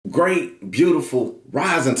Great, beautiful,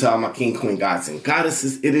 rising to all my king, queen, gods, and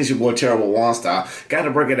goddesses. It is your boy, Terrible Waunstar. Got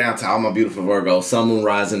to break it down to all my beautiful Virgo, Sun, Moon,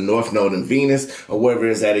 Rising, North Node, and Venus, or wherever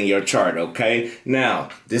it's at in your chart, okay? Now,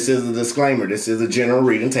 this is a disclaimer. This is a general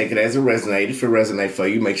reading. Take it as it resonates. If it resonates for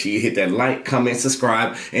you, make sure you hit that like, comment,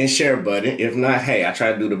 subscribe, and share button. If not, hey, I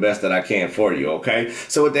try to do the best that I can for you, okay?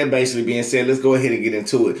 So with that basically being said, let's go ahead and get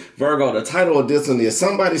into it. Virgo, the title of this one is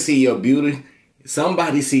Somebody See Your Beauty.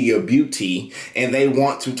 Somebody see your beauty and they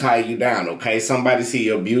want to tie you down, okay? Somebody see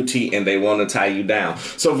your beauty and they want to tie you down.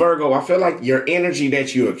 So Virgo, I feel like your energy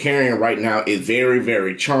that you are carrying right now is very,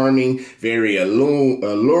 very charming, very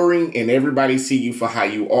alluring, and everybody see you for how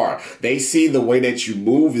you are. They see the way that you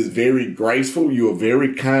move is very graceful. You're a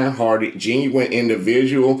very kind-hearted, genuine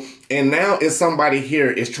individual. And now it's somebody here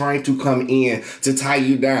is trying to come in to tie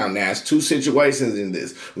you down. Now, it's two situations in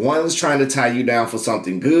this. One's trying to tie you down for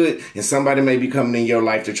something good, and somebody may be coming in your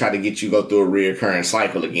life to try to get you go through a reoccurring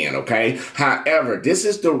cycle again, okay? However, this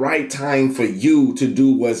is the right time for you to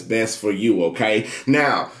do what's best for you, okay?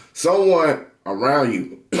 Now, someone around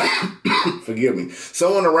you, forgive me,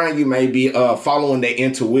 someone around you may be following their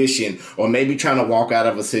intuition or maybe trying to walk out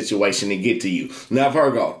of a situation and get to you. Now,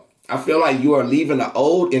 Virgo, I feel like you are leaving the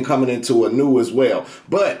old and coming into a new as well.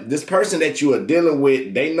 But this person that you are dealing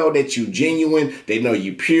with, they know that you genuine. They know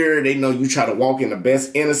you pure. They know you try to walk in the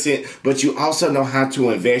best innocent, but you also know how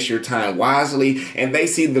to invest your time wisely. And they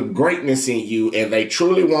see the greatness in you and they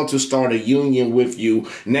truly want to start a union with you.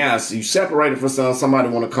 Now, so you separated from somebody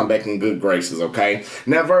want to come back in good graces, okay?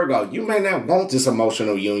 Now, Virgo, you may not want this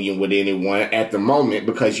emotional union with anyone at the moment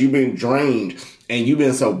because you've been drained and you've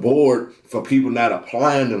been so bored for people not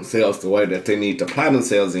applying themselves the way that they need to apply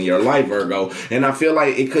themselves in your life, Virgo. And I feel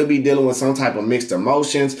like it could be dealing with some type of mixed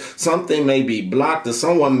emotions. Something may be blocked or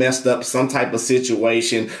someone messed up some type of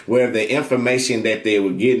situation where the information that they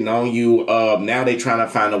were getting on you, now they're trying to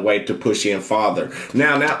find a way to push in farther.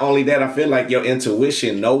 Now, not only that, I feel like your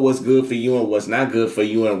intuition know what's good for you and what's not good for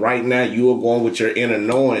you. And right now you are going with your inner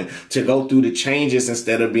knowing to go through the changes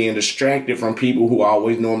instead of being distracted from people who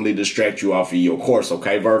always normally distract you off of your course,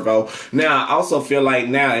 okay, Virgo? Now, I also feel like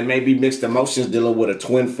now it may be mixed emotions dealing with a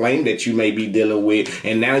twin flame that you may be dealing with.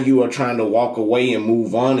 And now you are trying to walk away and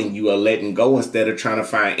move on and you are letting go instead of trying to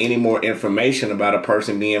find any more information about a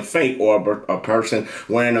person being fake or a person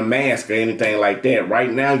wearing a mask or anything like that.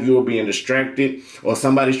 Right now you are being distracted or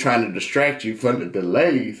somebody's trying to distract you from the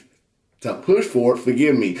delays to push forward,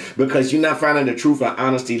 forgive me, because you're not finding the truth and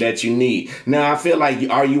honesty that you need. Now, I feel like,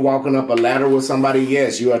 are you walking up a ladder with somebody?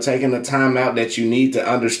 Yes, you are taking the time out that you need to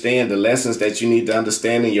understand the lessons that you need to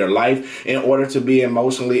understand in your life in order to be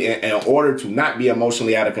emotionally, in order to not be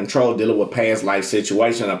emotionally out of control, dealing with past life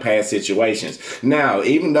situations or past situations. Now,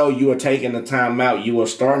 even though you are taking the time out, you are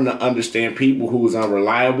starting to understand people who's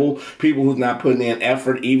unreliable, people who's not putting in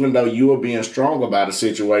effort, even though you are being strong about a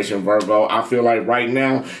situation, Virgo. I feel like right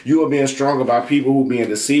now you are being strong about people who being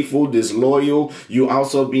deceitful, disloyal. You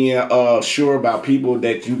also being sure about people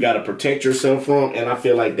that you got to protect yourself from. And I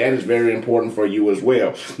feel like that is very important for you as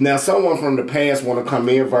well. Now, someone from the past want to come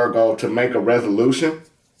in, Virgo, to make a resolution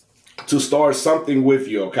to start something with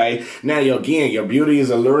you, okay? Now, again, your beauty is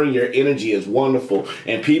alluring, your energy is wonderful,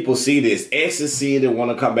 and people see this. Exes see it and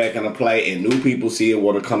want to come back into play, and new people see it,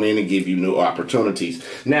 want to come in and give you new opportunities.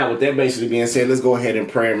 Now, with that basically being said, let's go ahead and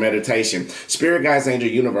pray and meditation. Spirit, guides, angel,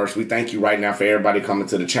 universe, we thank you right now for everybody coming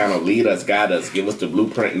to the channel. Lead us, guide us, give us the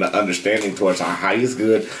blueprint and the understanding towards our highest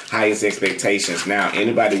good, highest expectations. Now,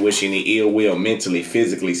 anybody wishing any ill will mentally,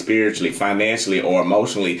 physically, spiritually, financially, or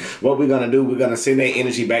emotionally, what we're going to do, we're going to send that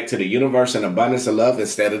energy back to the universe in abundance of love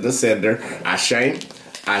instead of the sender. Ashe,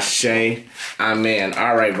 Ashe, amen.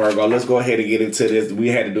 All right, Virgo, let's go ahead and get into this. We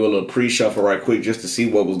had to do a little pre-shuffle right quick just to see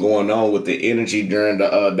what was going on with the energy during the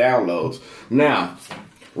downloads. Now,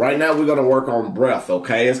 right now, we're going to work on breath,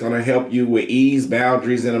 okay? It's going to help you with ease,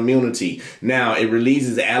 boundaries, and immunity. Now, it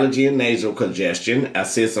releases allergy and nasal congestion,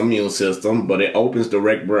 assists immune system, but it opens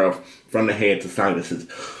direct breath from the head to sinuses.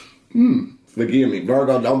 Forgive me,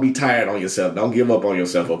 Virgo, don't be tired on yourself. Don't give up on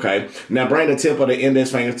yourself, okay? Now, bring the tip of the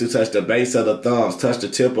index finger to touch the base of the thumbs. Touch the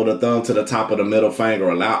tip of the thumb to the top of the middle finger.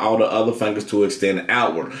 Allow all the other fingers to extend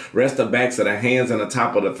outward. Rest the backs of the hands and the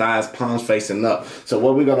top of the thighs, palms facing up. So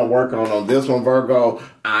what we're going to work on this one, Virgo,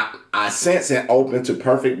 I sense and open to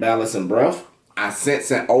perfect balance and breath. I sense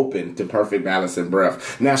and open to perfect balance and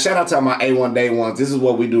breath. Now, shout out to my A1 Day Ones. This is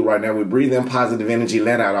what we do right now. We breathe in positive energy,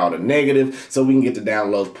 let out all the negative, so we can get the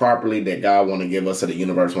downloads properly that God want to give us or the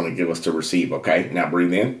universe want to give us to receive, okay? Now,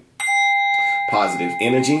 breathe in. Positive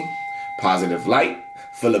energy, positive light,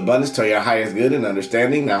 full abundance to your highest good and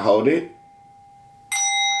understanding. Now, hold it.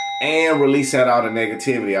 And release out all the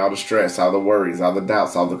negativity, all the stress, all the worries, all the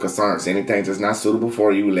doubts, all the concerns. Anything that's not suitable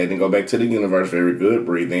for you, letting it go back to the universe. Very good.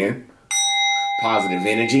 Breathe in. Positive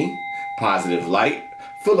energy, positive light,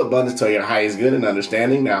 full abundance to your highest good and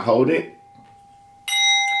understanding. Now hold it.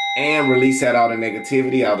 And release out all the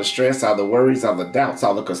negativity, all the stress, all the worries, all the doubts,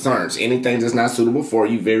 all the concerns. Anything that's not suitable for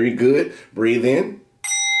you. Very good. Breathe in.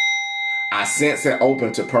 I sense and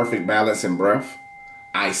open to perfect balance and breath.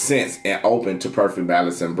 I sense and open to perfect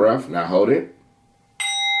balance and breath. Now hold it.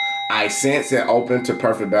 I sense and open to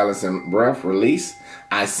perfect balance and breath. Release.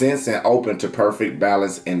 I sense and open to perfect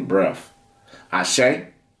balance and breath. Ashe.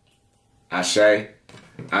 Ashe.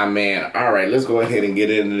 Amen. All right, let's go ahead and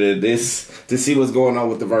get into this to see what's going on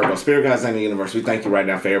with the Virgo. Spirit guides in the universe, we thank you right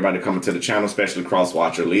now for everybody coming to the channel, especially Cross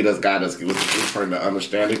Watcher. Lead us, guide us, give us a further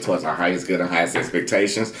understanding towards our highest good and highest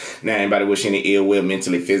expectations. Now, anybody wish any ill will,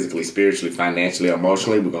 mentally, physically, spiritually, financially,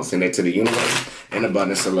 emotionally, we're going to send that to the universe in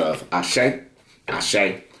abundance of love. Ashe.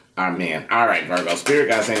 Ashe. Amen. All right, Virgo. Spirit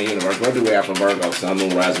guides in the universe, what do we have for Virgo? Sun,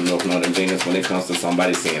 Moon, Rising, North Node, and Venus when it comes to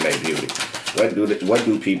somebody seeing their beauty? What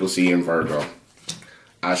do people see in Virgo?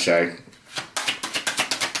 Ashe.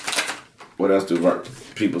 What else do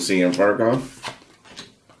people see in Virgo?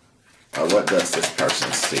 What does this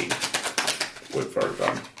person see with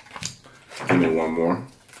Virgo? Give me one more.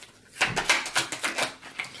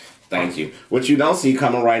 Thank you. What you don't see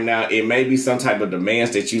coming right now, it may be some type of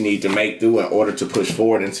demands that you need to make through in order to push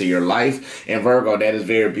forward into your life. And Virgo, that is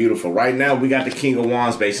very beautiful. Right now, we got the King of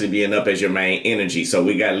Wands basically being up as your main energy. So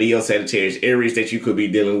we got Leo, Sagittarius, Aries that you could be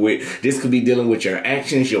dealing with. This could be dealing with your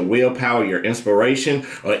actions, your willpower, your inspiration,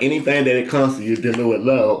 or anything that it comes to you dealing with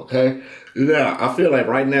love, okay? Yeah, I feel like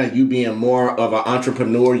right now you being more of an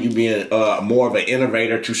entrepreneur, you being more of an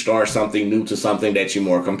innovator to start something new, to something that you're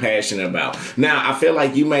more compassionate about. Now, I feel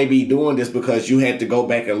like you may be doing this because you had to go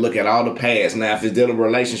back and look at all the past. Now, if it's dealing with a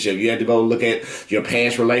relationship, you had to go look at your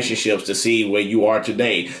past relationships to see where you are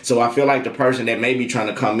today. So I feel like the person that may be trying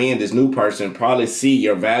to come in, this new person, probably see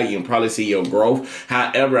your value and probably see your growth.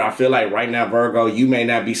 However, I feel like right now, Virgo, you may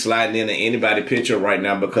not be sliding into anybody's picture right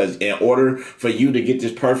now because in order for you to get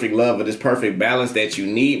this perfect love or this perfect balance that you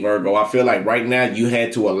need, Virgo, I feel like right now you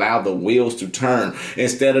had to allow the wheels to turn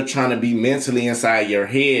instead of trying to be mentally inside your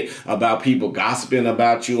head about people gossiping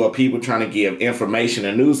about you or people trying to give information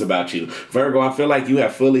and news about you. Virgo, I feel like you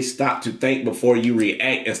have fully stopped to think before you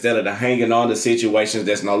react instead of hanging on to situations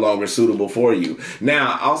that's no longer suitable for you.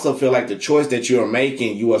 Now, I also feel like the choice that you are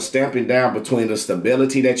making, you are stamping down between the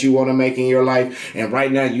stability that you want to make in your life, and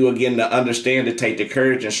right now you are getting to understand to take the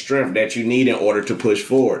courage and strength that you need in order to push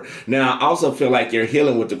forward. Now, I also feel like your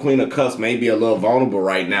healing with the Queen of Cups may be a little vulnerable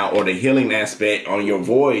right now, or the healing aspect on your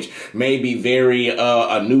voyage may be very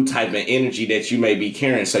a new type of energy that you may be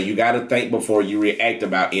carrying. So you got to think before you react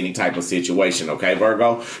about any type of situation, okay,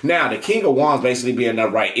 Virgo? Now, the King of Wands basically being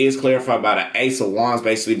upright is clarified by the Ace of Wands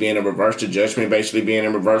basically being in reverse, to Judgment basically being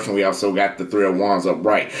in reverse, and we also got the Three of Wands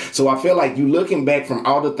upright. So I feel like you looking back from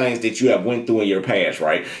all the things that you have went through in your past,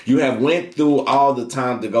 right? You have went through all the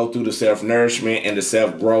time to go through the self-nourishment and the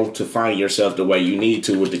self-growth to find yourself the way you need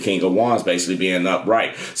to, with the King of Wands basically being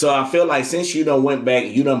upright. So I feel like since you done went back,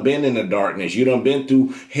 you done been in the darkness, you done been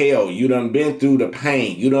through hell, you done been through the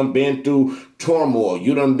pain, you done been through turmoil,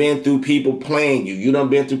 you done been through people playing you, you done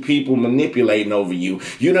been through people manipulating over you,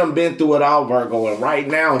 you done been through it all, Virgo. And right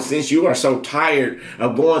now, since you are so tired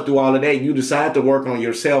of going through all of that, you decide to work on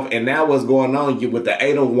yourself. And now what's going on you with the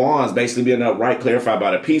Eight of Wands basically being upright, clarified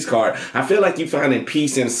by the Peace card, I feel like you finding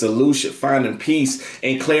peace and solution, finding peace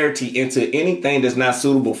and clarity into anything that's not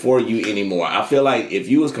suitable for you anymore. I feel like if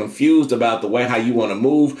you was confused about the way how you want to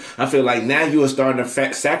move, I feel like now you are starting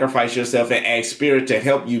to sacrifice yourself and ask spirit to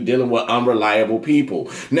help you dealing with unreliable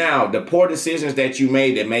people. Now, the poor decisions that you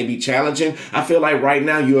made that may be challenging, I feel like right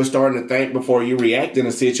now you are starting to think before you react in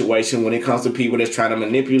a situation when it comes to people that's trying to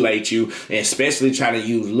manipulate you, and especially trying to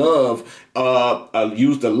use love,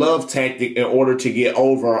 use the love tactic in order to get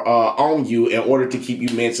over on you, in order to keep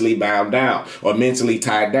you mentally bound down or mentally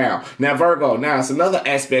tied down. Now, Virgo, now it's another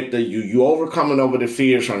aspect of you overcoming over the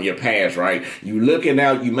fears from your past, right? You looking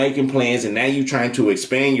out, you making plans, and now you trying to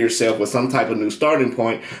expand yourself with some type of new starting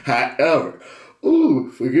point. However,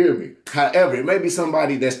 forgive me. However, it may be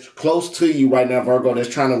somebody that's close to you right now, Virgo, that's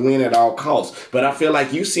trying to win at all costs. But I feel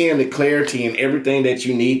like you seeing the clarity and everything that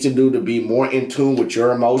you need to do to be more in tune with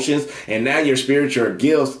your emotions. And now your spiritual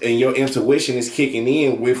gifts and your intuition is kicking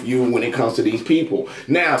in with you when it comes to these people.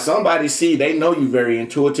 Now, somebody see, they know you very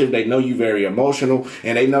intuitive. They know you very emotional.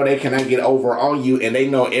 And they know they cannot get over on you. And they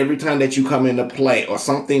know every time that you come into play or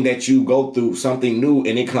something that you go through, something new,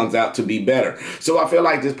 and it comes out to be better. So I feel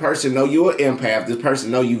like this person know you're an empath. have. This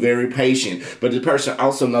person know you very patient, but this person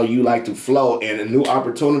also know you like to flow, and new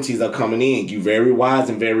opportunities are coming in. You very wise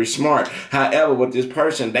and very smart. However, with this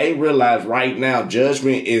person, they realize right now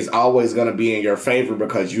judgment is always going to be in your favor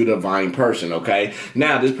because you're the divine person, okay?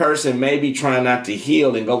 Now, this person may be trying not to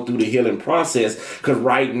heal and go through the healing process because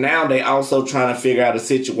right now they also trying to figure out a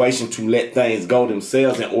situation to let things go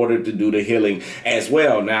themselves in order to do the healing as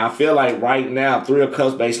well. Now, I feel like right now, Three of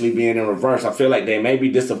Cups basically being in reverse, I feel like they may be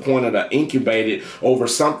disappointed or incubated over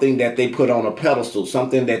something that they put on a pedestal,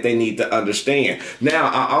 something that they need to understand. Now,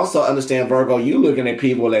 I also understand, Virgo, you looking at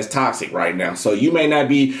people as toxic right now. So you may not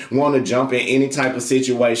be want to jump in any type of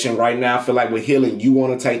situation right now. I feel like with healing, you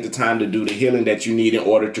want to take the time to do the healing that you need in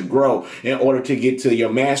order to grow, in order to get to your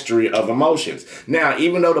mastery of emotions. Now,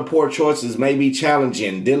 even though the poor choices may be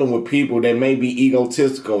challenging, dealing with people that may be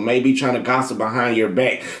egotistical, may be trying to gossip behind your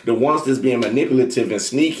back, the ones that's being manipulative and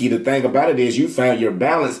sneaky, the thing about it is you found your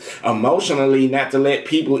balance emotionally, not to let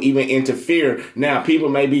people even interfere. Now, people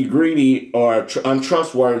may be greedy or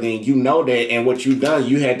untrustworthy, and you know that, and what you've done,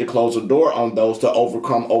 you had to close the door on those to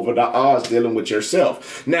overcome over the odds dealing with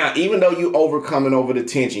yourself. Now, even though you overcoming over the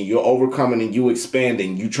tension, you're overcoming and you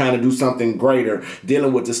expanding, you trying to do something greater,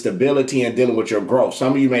 dealing with the stability and dealing with your growth.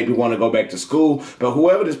 Some of you maybe want to go back to school, but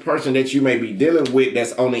whoever this person that you may be dealing with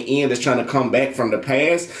that's on the end that's trying to come back from the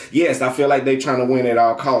past, yes, I feel like they're trying to win at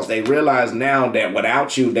all costs. They realize now that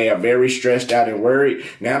without you, they are very stressed out and worried.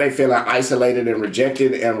 Now they feel like isolated and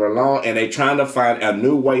rejected and alone, and they trying to find a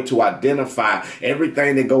new way to identify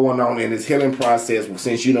everything that's going on in this healing process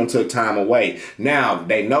since you done took time away. Now,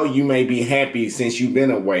 they know you may be happy since you've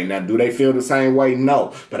been away. Now, do they feel the same way?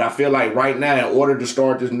 No. But I feel like right now, in order to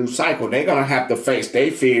start this new cycle, they're going to have to face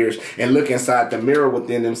their fears and look inside the mirror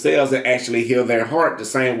within themselves and actually heal their heart the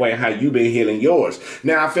same way how you've been healing yours.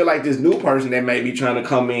 Now, I feel like this new person that may be trying to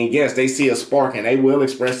come in, yes, they see a spark and they will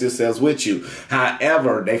express themselves with you.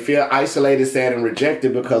 However, they feel isolated, sad, and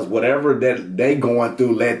rejected because whatever that they going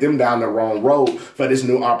through led them down the wrong road for this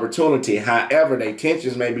new opportunity. However, their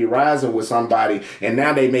tensions may be rising with somebody, and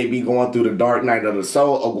now they may be going through the dark night of the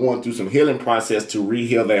soul or going through some healing process to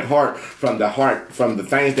re-heal their heart, from the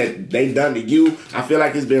things that they done to you. I feel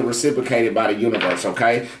like it's been reciprocated by the universe,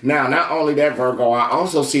 okay? Now, not only that, Virgo, I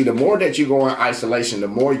also see the more that you go in isolation, the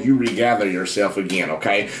more you regather yourself again,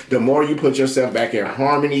 okay? The more you put yourself back in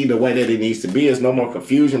harmony the way that it needs to be. There's no more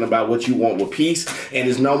confusion about what you want with peace, and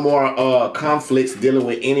there's no more conflicts dealing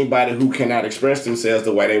with anybody who cannot express themselves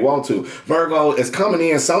the way they want to. Virgo is coming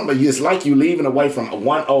in, somebody, it's like you leaving away from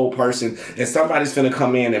one old person and somebody's finna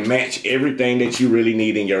come in and match everything that you really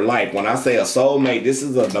need in your life. When I say a soulmate, this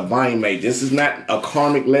is a divine mate. This is not a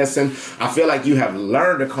karmic lesson. I feel like you have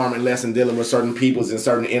learned a karmic lesson dealing with certain peoples and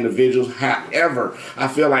certain individuals. However, I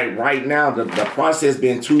feel like right now the process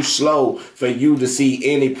been too slow for you to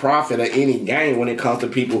see any profit or any gain when it comes to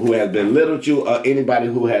people who have belittled you or anybody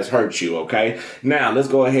who has hurt you, okay? Now, let's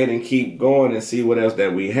go ahead and keep going and see what else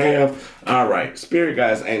that we have. All right, Spirit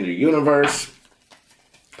Guides, Angel Universe.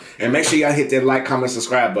 And make sure y'all hit that like, comment,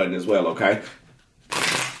 subscribe button as well, okay?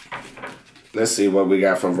 Let's see what we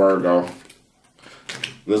got for Virgo.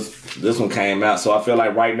 This one came out, so I feel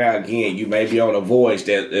like right now, again, you may be on a voyage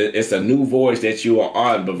that it's a new voyage that you are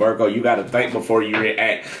on, but Virgo, you got to think before you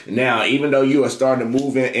react. Now, even though you are starting to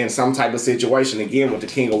move in some type of situation, again, with the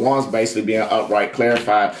King of Wands basically being upright,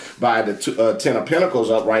 clarified by the Ten of Pentacles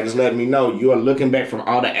upright, is letting me know you are looking back from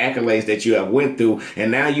all the accolades that you have went through,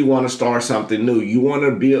 and now you want to start something new. You want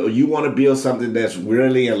to build something that's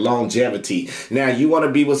really in longevity. Now, you want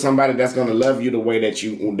to be with somebody that's going to love you the way that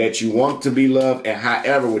you want to be loved, and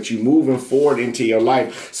however, with you moving forward into your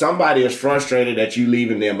life, somebody is frustrated that you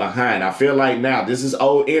leaving them behind. I feel like now this is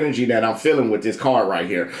old energy that I'm feeling with this card right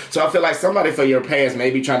here. So I feel like somebody for your past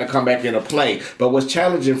may be trying to come back into play. But what's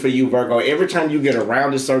challenging for you, Virgo, every time you get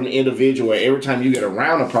around a certain individual, every time you get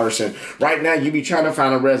around a person, right now you be trying to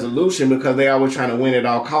find a resolution because they always trying to win at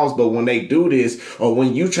all costs. But when they do this, or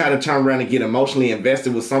when you try to turn around and get emotionally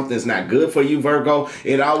invested with something that's not good for you, Virgo,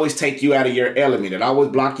 it always take you out of your element. It always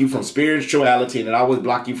block you from spirituality, and it always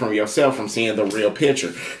block you from yourself from seeing the real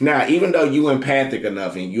picture. Now, even though you empathic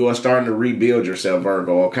enough and you are starting to rebuild yourself,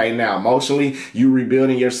 Virgo, okay? Now, emotionally, you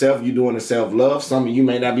rebuilding yourself, you doing the self-love. Some of you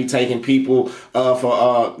may not be taking people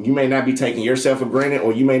you may not be taking yourself for granted,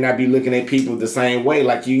 or you may not be looking at people the same way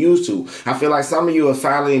like you used to. I feel like some of you are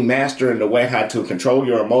finally mastering the way how to control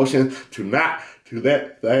your emotions to not to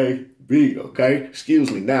that thing be, okay?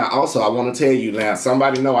 Excuse me. Now, also, I want to tell you now,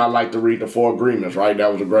 somebody know I like to read the Four Agreements, right?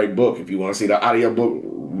 That was a great book. If you want to see the audio book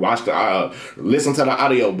watch the listen to the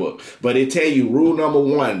audio book. But it tell you rule number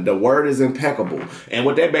 1, the word is impeccable. And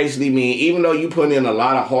what that basically means, even though you put in a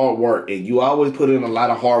lot of hard work, and you always put in a lot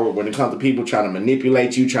of hard work when it comes to people trying to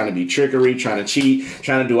manipulate you, trying to be trickery, trying to cheat,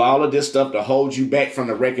 trying to do all of this stuff to hold you back from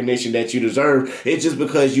the recognition that you deserve, it's just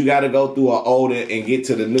because you got to go through an old and get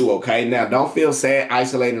to the new, okay? Now, don't feel sad,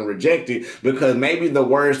 isolated, and rejected, because maybe the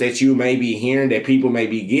words that you may be hearing, that people may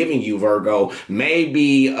be giving you, Virgo, maybe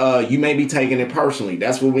you may be taking it personally.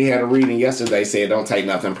 That's what we had a reading yesterday, said don't take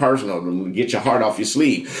nothing personal, get your heart off your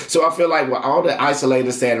sleeve. So I feel like with all the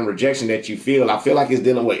isolated, sad, and rejection that you feel, I feel like it's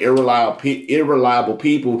dealing with irreliable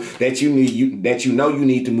people that you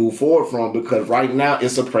need to move forward from, because right now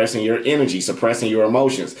it's suppressing your energy, suppressing your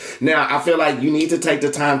emotions. Now, I feel like you need to take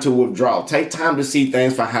the time to withdraw. Take time to see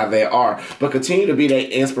things for how they are, but continue to be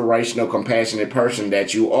that inspirational, compassionate person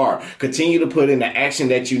that you are. Continue to put in the action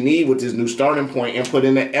that you need with this new starting point, and put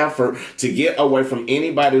in the effort to get away from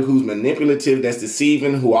anybody who's manipulative, that's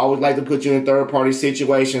deceiving, who always like to put you in third-party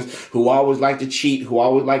situations, who always like to cheat, who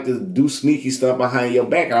always like to do sneaky stuff behind your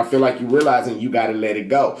back. And I feel like you're realizing you got to let it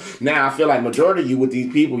go. Now, I feel like majority of you with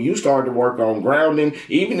these people, you start to work on grounding,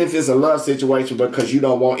 even if it's a love situation, because you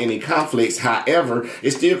don't want any conflicts. However,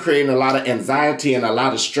 it's still creating a lot of anxiety and a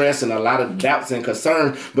lot of stress and a lot of doubts and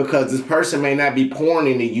concerns, because this person may not be pouring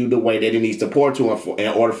into you the way that it needs to pour to in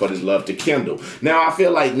order for this love to kindle. Now, I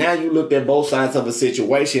feel like now you looked at both sides of a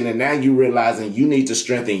situation, and now you realizing you need to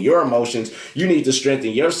strengthen your emotions. You need to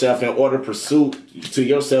strengthen yourself in order to pursue to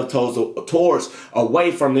yourself towards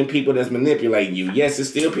away from them people that's manipulating you. Yes, it's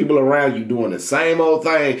still people around you doing the same old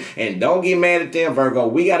thing, and don't get mad at them, Virgo.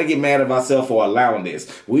 We got to get mad at ourselves for allowing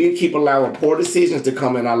this. We keep allowing poor decisions to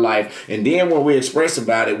come in our life, and then when we express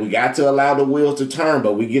about it, we got to allow the wheels to turn,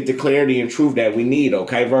 but we get the clarity and truth that we need,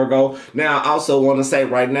 okay, Virgo? Now, I also want to say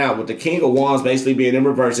right now, with the King of Wands basically being in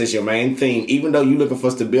reverse as your main theme, even though you're looking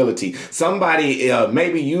for stability, somebody,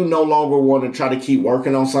 maybe you no longer want to try to keep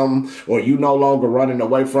working on something, or you no longer running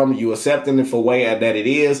away from it, you accepting it for the way that it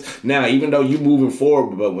is. Now, even though you moving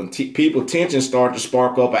forward, but when people tensions start to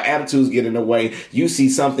spark up or attitudes get in the way, you see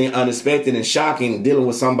something unexpected and shocking dealing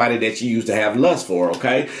with somebody that you used to have lust for,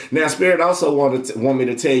 okay? Now, Spirit also want me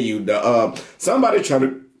to tell you, somebody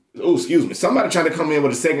trying to come in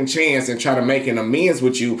with a second chance and try to make an amends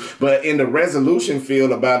with you, but in the resolution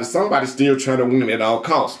field about it, somebody's still trying to win at all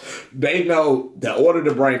costs. They know that in order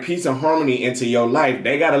to bring peace and harmony into your life,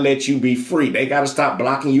 they got to let you be free. They got to stop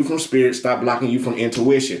blocking you from spirit, stop blocking you from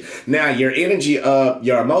intuition. Now, your energy,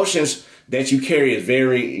 your emotions that you carry is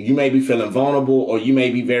you may be feeling vulnerable, or you may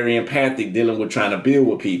be very empathic dealing with trying to build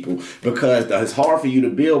with people, because it's hard for you to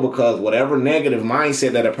build, because whatever negative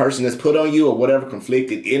mindset that a person has put on you, or whatever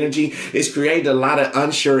conflicted energy, it's created a lot of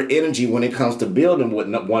unsure energy when it comes to building with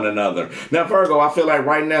one another. Now, Virgo, I feel like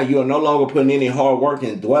right now you are no longer putting any hard work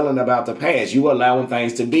and dwelling about the past. You are allowing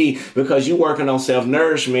things to be, because you're working on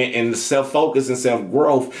self-nourishment and self-focus and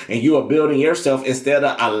self-growth, and you are building yourself instead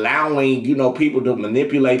of allowing, people to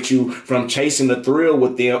manipulate you from chasing the thrill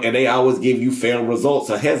with them, and they always give you failed results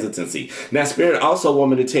or hesitancy. Now, Spirit also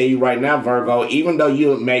want me to tell you right now, Virgo, even though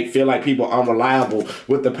you may feel like people are unreliable,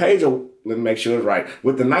 with the page of, let me make sure it's right,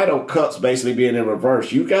 with the Knight of Cups basically being in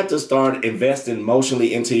reverse, you got to start investing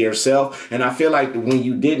emotionally into yourself. And I feel like when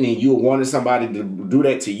you didn't, and you wanted somebody to do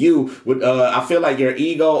that to you, I feel like your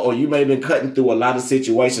ego, or you may have been cutting through a lot of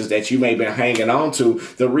situations that you may have been hanging on to.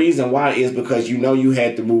 The reason why is because you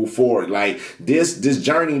had to move forward. Like this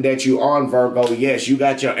journey that you on, Virgo, yes, you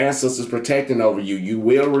got your ancestors protecting over you. You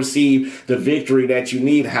will receive the victory that you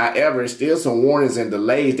need. However, it's still some warnings and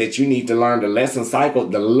delays that you need to learn the lesson cycle,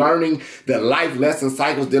 the life lesson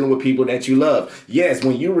cycles dealing with people that you love. Yes,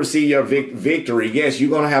 when you receive your victory, yes, you're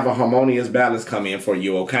going to have a harmonious balance come in for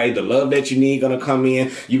you, okay? The love that you need going to come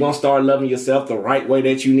in. You're going to start loving yourself the right way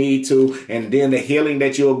that you need to. And then the healing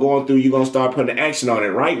that you're going through, you're going to start putting action on it.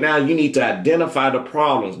 Right now, you need to identify the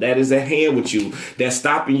problems that is at hand with you, that's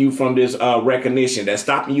stopping you from this recognition, that's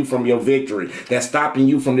stopping you from your victory, that's stopping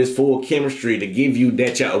you from this full chemistry to give you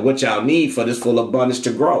what y'all need for this full abundance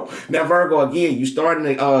to grow. Now, Virgo, again, you starting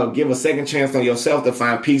to give a second chance on yourself to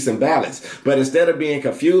find peace and balance. But instead of being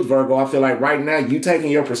confused, Virgo, I feel like right now you taking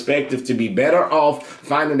your perspective to be better off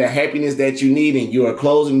finding the happiness that you need, and you are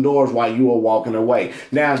closing doors while you are walking away.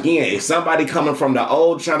 Now, again, if somebody coming from the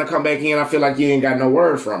old trying to come back in, I feel like you ain't got no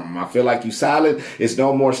word from them. I feel like you solid. It's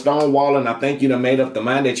no more stonewalling. I think you done made up the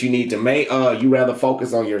mind that you need to make. You rather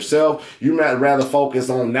focus on yourself. You rather focus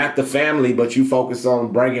on not the family, but you focus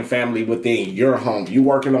on bringing family within your home. You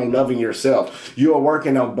working on loving yourself. You are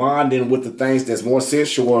working on bonding responding with the things that's more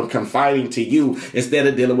sensual and confiding to you instead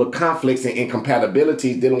of dealing with conflicts and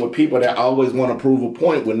incompatibilities, dealing with people that always want to prove a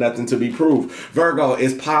point with nothing to be proved. Virgo,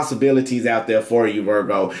 it's possibilities out there for you,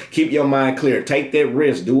 Virgo. Keep your mind clear. Take that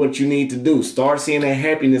risk. Do what you need to do. Start seeing that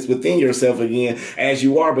happiness within yourself again as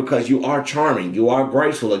you are, because you are charming. You are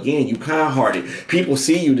graceful. Again, you kind-hearted. People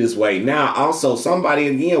see you this way. Now, also, somebody,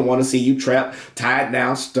 again, want to see you trapped, tied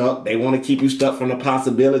down, stuck. They want to keep you stuck from the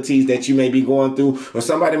possibilities that you may be going through, or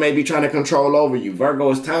somebody may be trying to control over you.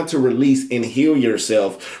 Virgo, it's time to release and heal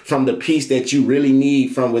yourself from the peace that you really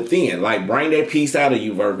need from within. Like, bring that peace out of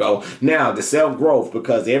you, Virgo. Now, the self-growth,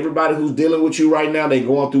 because everybody who's dealing with you right now, they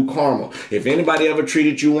going through karma. If anybody ever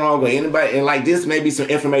treated you wrong, or anybody, and like this may be some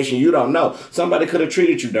information you don't know. Somebody could have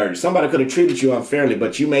treated you dirty. Somebody could have treated you unfairly,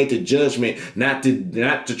 but you made the judgment not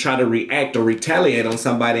to try to react or retaliate on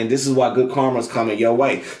somebody, and this is why good karma is coming your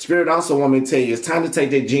way. Spirit also want me to tell you, it's time to take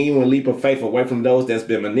that genuine leap of faith away from those that's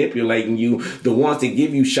been manipulating you, the ones that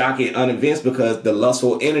give you shocking unevents because the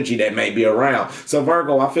lustful energy that may be around. So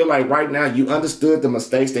Virgo, I feel like right now you understood the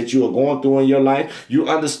mistakes that you are going through in your life. You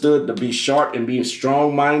understood to be sharp and be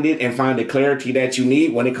strong-minded and find the clarity that you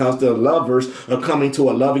need when it comes to lovers or coming to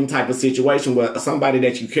a loving type of situation where somebody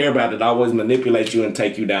that you care about that always manipulates you and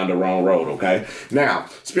take you down the wrong road, okay? Now,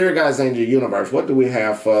 Spirit Guides, Angel Universe, what do we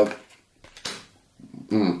have for...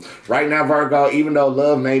 Right now, Virgo, even though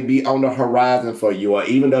love may be on the horizon for you, or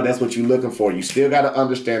even though that's what you're looking for, you still got to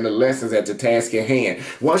understand the lessons at the task at hand.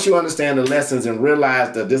 Once you understand the lessons and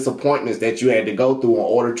realize the disappointments that you had to go through in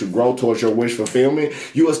order to grow towards your wish fulfillment,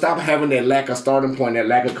 you will stop having that lack of starting point, that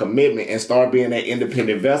lack of commitment, and start being that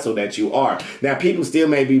independent vessel that you are. Now, people still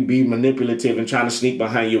may be manipulative and trying to sneak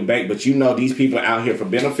behind your back, but you know these people out here for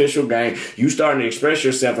beneficial gain. You starting to express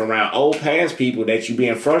yourself around old past people that you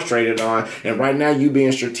being frustrated on, and right now you being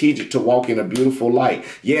strategic to walk in a beautiful light.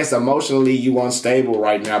 Yes, emotionally you unstable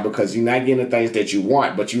right now because you're not getting the things that you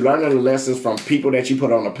want, but you learning the lessons from people that you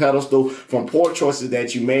put on a pedestal, from poor choices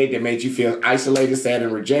that you made that made you feel isolated, sad,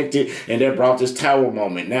 and rejected, and that brought this tower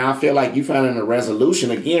moment. Now I feel like you finding a resolution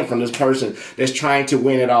again from this person that's trying to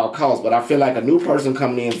win at all costs, but I feel like a new person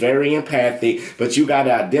coming in very empathic, but you got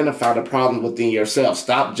to identify the problems within yourself.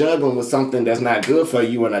 Stop juggling with something that's not good for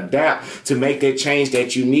you and adapt to make that change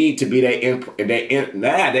that you need to be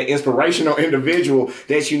that inspirational individual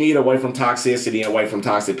that you need away from toxicity and away from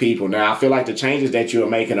toxic people. Now, I feel like the changes that you are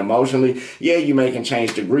making emotionally, yeah, you're making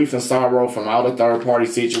change to grief and sorrow from all the third-party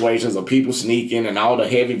situations of people sneaking and all the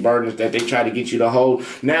heavy burdens that they try to get you to hold.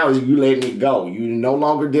 Now, you letting it go. You're no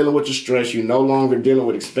longer dealing with your stress. You're no longer dealing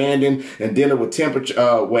with expanding and dealing with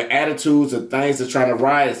temperature, with attitudes and things that's trying to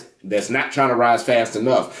rise, that's not trying to rise fast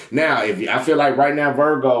enough. Now, I feel like right now,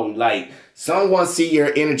 Virgo, like, someone see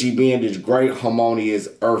your energy being this great harmonious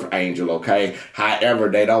earth angel, okay? However,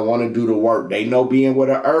 they don't want to do the work. They know being with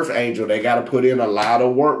an earth angel, they got to put in a lot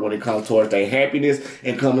of work when it comes towards their happiness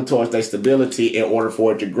and coming towards their stability in order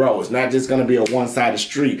for it to grow. It's not just going to be a one-sided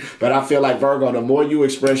street. But I feel like, Virgo, the more you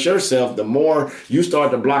express yourself, the more you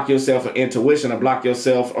start to block yourself from intuition and block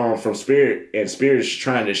yourself from spirit, and spirit's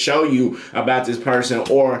trying to show you about this person,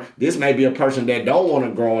 or this may be a person that don't want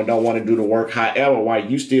to grow and don't want to do the work. However, while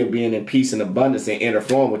you still being in peace and abundance and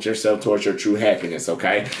interflowing with yourself towards your true happiness,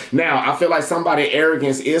 okay? Now, I feel like somebody's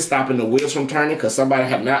arrogance is stopping the wheels from turning because somebody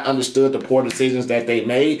have not understood the poor decisions that they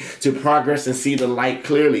made to progress and see the light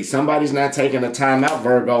clearly. Somebody's not taking the time out,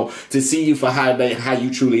 Virgo, to see you for how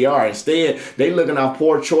you truly are. Instead, they looking at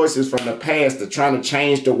poor choices from the past to trying to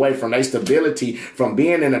change the way from their stability, from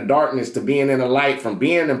being in the darkness to being in the light, from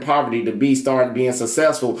being in poverty to starting being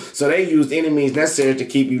successful. So they use any means necessary to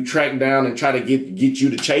keep you tracked down and try to get you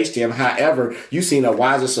to chase them. However, you seen a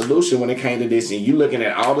wiser solution when it came to this, and you looking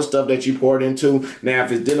at all the stuff that you poured into. Now,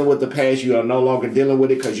 if it's dealing with the past, you are no longer dealing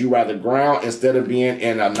with it because you rather ground instead of being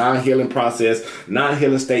in a non-healing process,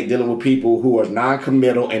 non-healing state, dealing with people who are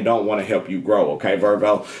non-committal and don't want to help you grow, okay,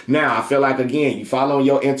 Virgo? Now, I feel like, again, you following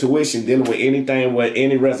your intuition, dealing with anything where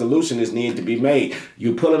any resolution is needed to be made.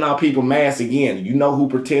 You pulling out people masks again. You know who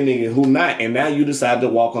pretending and who not, and now you decide to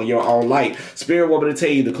walk on your own light. Spirit want me to tell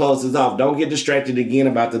you to close this off. Don't get distracted again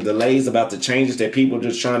about the delays, about the changes that people are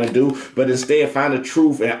just trying to do, but instead find the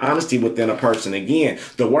truth and honesty within a person. Again,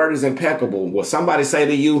 the word is impeccable. What somebody say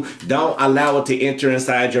to you, don't allow it to enter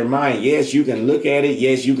inside your mind. Yes, you can look at it.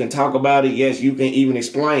 Yes, you can talk about it. Yes, you can even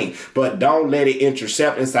explain, but don't let it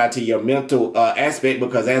intercept inside to your mental aspect,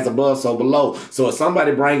 because as above, so below. So if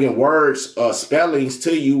somebody bringing words, spellings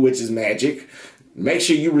to you, which is magic, Make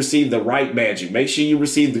sure you receive the right magic. Make sure you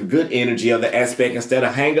receive the good energy of the aspect instead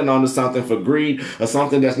of hanging on to something for greed or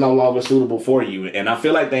something that's no longer suitable for you. And I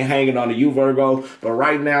feel like they're hanging on to you, Virgo. But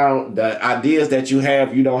right now, the ideas that you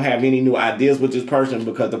don't have any new ideas with this person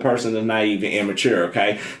because the person is naive and immature,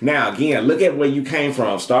 okay? Now, again, look at where you came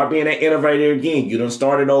from. Start being an innovator again. You done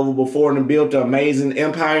started over before and built an amazing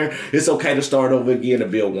empire. It's okay to start over again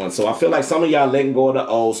and build one. So I feel like some of y'all letting go of the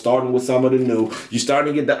old, starting with some of the new. You're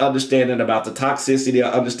starting to get the understanding about the toxicity,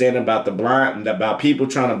 understanding about about people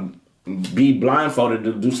trying to be blindfolded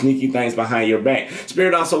to do sneaky things behind your back.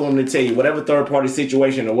 Spirit also wanted to tell you, whatever third party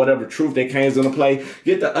situation or whatever truth that comes into play,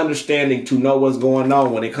 get the understanding to know what's going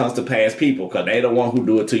on when it comes to past people, because they the one who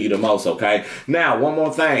do it to you the most, okay? Now, one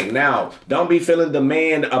more thing. Now, don't be feeling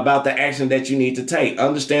demand about the action that you need to take.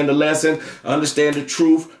 Understand the lesson, understand the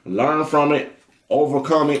truth, learn from it,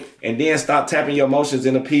 overcome it, and then stop tapping your emotions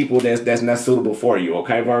into people that's not suitable for you,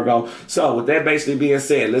 okay, Virgo? So with that basically being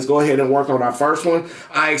said, let's go ahead and work on our first one.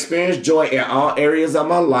 I experience joy in all areas of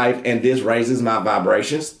my life, and this raises my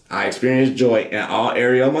vibrations. I experience joy in all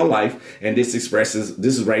areas of my life, and this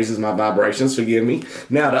raises my vibrations, forgive me.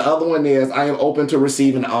 Now the other one is, I am open to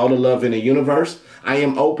receiving all the love in the universe. I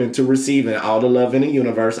am open to receiving all the love in the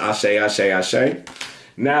universe. Ashe, ashe, ashe.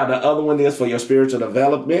 Now, the other one is for your spiritual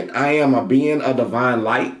development. I am a being of divine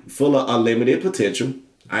light, full of unlimited potential.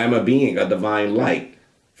 I am a being of divine light,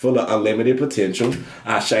 full of unlimited potential.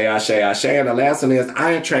 Ashe, ashe, ashe. And the last one is,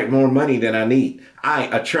 I attract more money than I need. I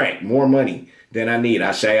attract more money than I need.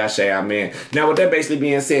 Ashe, ashe, amen. Now, with that basically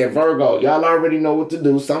being said, Virgo, y'all already know what to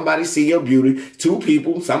do. Somebody see your beauty. Two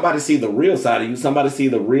people. Somebody see the real side of you. Somebody see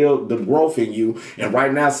the growth in you. And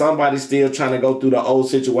right now, somebody's still trying to go through the old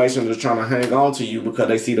situation. They're trying to hang on to you because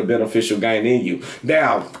they see the beneficial gain in you.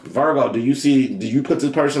 Now, Virgo, do you put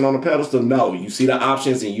this person on a pedestal? No. You see the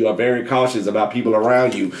options and you are very cautious about people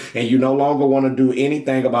around you. And you no longer want to do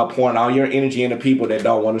anything about pouring all your energy into people that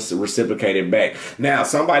don't want to reciprocate it back. Now,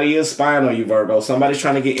 somebody is spying on you, Virgo. Somebody's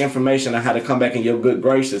trying to get information on how to come back in your good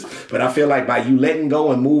graces. But I feel like by you letting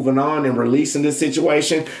go and moving on and releasing this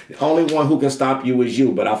situation, the only one who can stop you is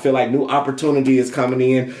you. But I feel like new opportunity is coming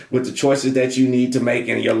in with the choices that you need to make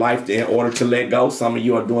in your life in order to let go. Some of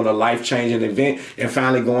you are doing a life-changing event and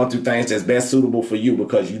finally going through things that's best suitable for you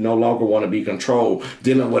because you no longer want to be controlled,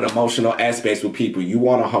 dealing with emotional aspects with people. You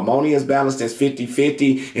want a harmonious balance that's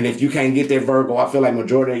 50-50. And if you can't get that, Virgo, I feel like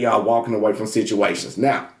majority of y'all walking away from situations.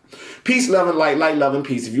 Now, peace, love, and light, love, and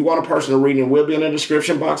peace. If you want a personal reading, we'll be in the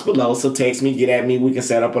description box below. So text me, get at me. We can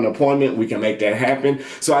set up an appointment. We can make that happen.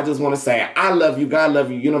 So I just want to say, I love you. God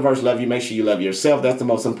love you. Universe love you. Make sure you love yourself. That's the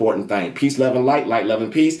most important thing. Peace, love, and light, love,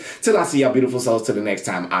 and peace. Till I see y'all beautiful souls till the next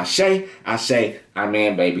time. Ashe, ashe,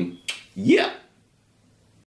 amen, baby. Yeah.